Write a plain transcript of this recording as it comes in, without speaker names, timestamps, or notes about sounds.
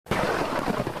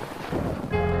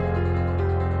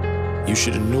You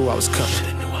should've knew I was coming.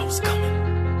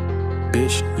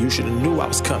 Bitch, you should've knew I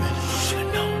was coming.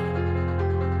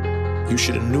 You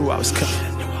should've knew I was coming.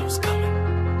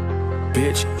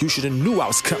 Bitch, you should've knew I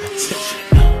was coming.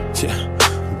 Yeah.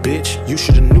 Bitch, you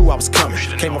should've knew I was coming.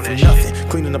 Came up from nothing,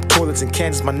 cleaning up toilets and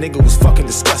cans. My nigga was fucking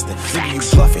disgusting. Nigga, you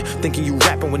bluffing, thinking you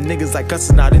rapping when niggas like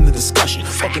us are not in the discussion.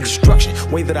 Fucking destruction,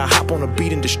 way that I hop on a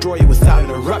beat and destroy it without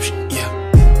interruption. Yeah.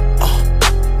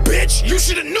 Bitch, you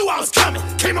should've knew I was coming.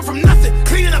 Came up from nothing,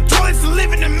 cleaning up toilets and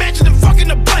living in mansions and fucking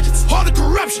the budgets. All the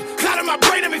corruption, clouding my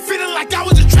brain, had me feeling like I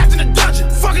was just trapped in a dungeon.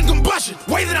 Fucking combustion,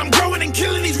 way that I'm growing and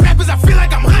killing these rappers, I feel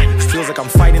like I'm hunting. Feels like I'm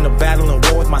fighting a battle and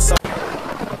war with myself.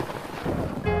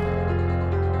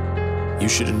 You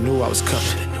should've knew I was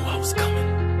coming.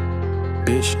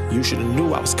 Bitch, you should've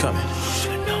knew I was coming.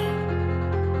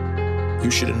 You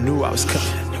should've knew I was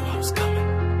coming.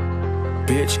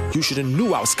 Bitch, you should've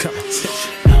knew I was coming.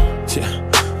 Yeah.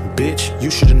 Bitch, you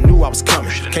should've knew I was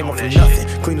coming. Came up from nothing,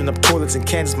 cleaning up toilets and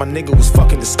cans. My nigga was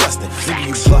fucking disgusting. Nigga,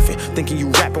 you bluffing, thinking you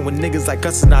rapping when niggas like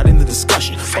us are not in the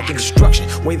discussion. Fucking destruction,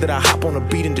 way that I hop on a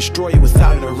beat and destroy it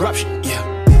without interruption. Yeah.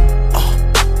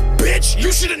 Bitch, you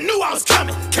should've knew I was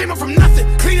coming. Came up from nothing,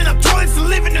 cleaning up toilets and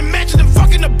living in mansions and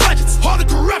fucking the budgets. All the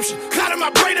corruption, clouding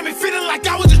my brain, had me feeling like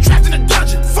I was just trapped in a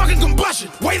dungeon. Fucking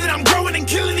combustion, way that I'm growing and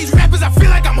killing these rappers, I feel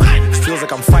like I'm hunting. Feels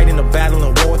like I'm fighting a battle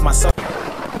and war with myself.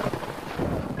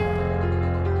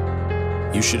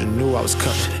 You should've knew I was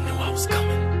coming.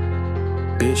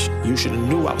 Bitch, you should've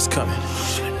knew I was coming.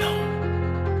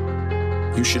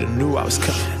 You should've knew I was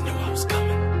coming.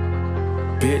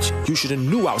 Bitch, you should've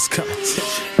knew I was coming.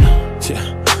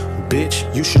 Yeah. Bitch,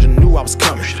 you should've knew I was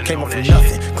coming. Came up from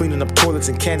nothing, cleaning up toilets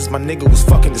and cans. My nigga was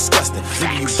fucking disgusting.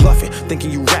 Nigga, you bluffing,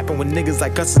 thinking you rapping when niggas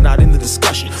like us are not in the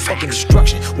discussion. Fucking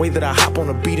destruction, way that I hop on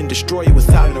a beat and destroy it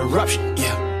without interruption.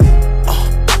 Yeah.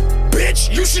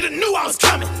 Bitch, you should've knew I was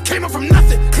coming. Came up from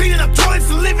nothing, cleaning up toilets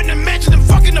and living in mansions and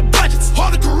fucking the budgets. All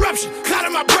the corruption,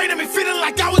 clouding my brain, had me feeling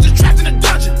like I was just trapped in a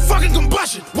dungeon. Fucking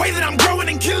combustion, way that I'm growing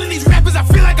and killing these rappers, I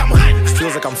feel like I'm hunting.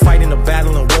 Feels like I'm fighting a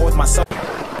battle and war with myself.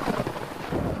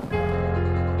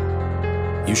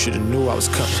 You should've knew I was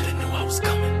coming.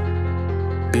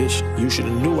 Bitch, you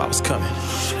should've knew I was coming.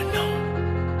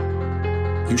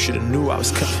 You should've knew I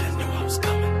was coming.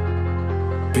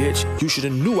 Bitch, you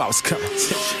should've knew I was coming.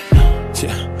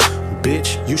 Yeah.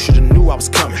 Bitch, you should've knew I was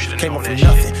coming. Came up from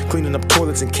nothing, cleaning up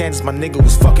toilets and cans. My nigga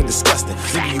was fucking disgusting.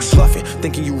 Nigga, you bluffing,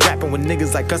 thinking you rapping when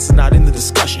niggas like us are not in the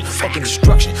discussion. Fucking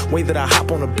destruction, way that I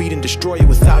hop on a beat and destroy it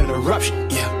without interruption.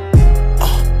 Yeah.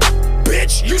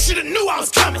 Bitch, you should've knew I was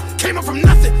coming. Came up from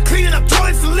nothing, cleaning up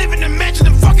toilets and living in mansions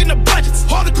and fucking the budgets.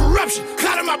 All the corruption,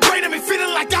 clouding my brain, had me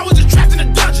feeling like I was just trapped in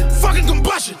a dungeon. Fucking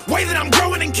combustion, way that I'm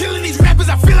growing and killing these rappers,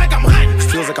 I feel like I'm hunting.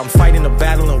 Feels like I'm fighting a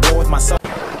battle and war with myself.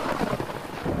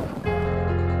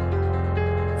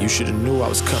 You should've knew I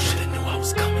was coming.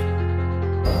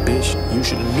 Bitch, you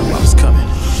should've knew I was coming.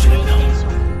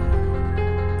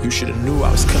 You should've knew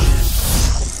I was coming.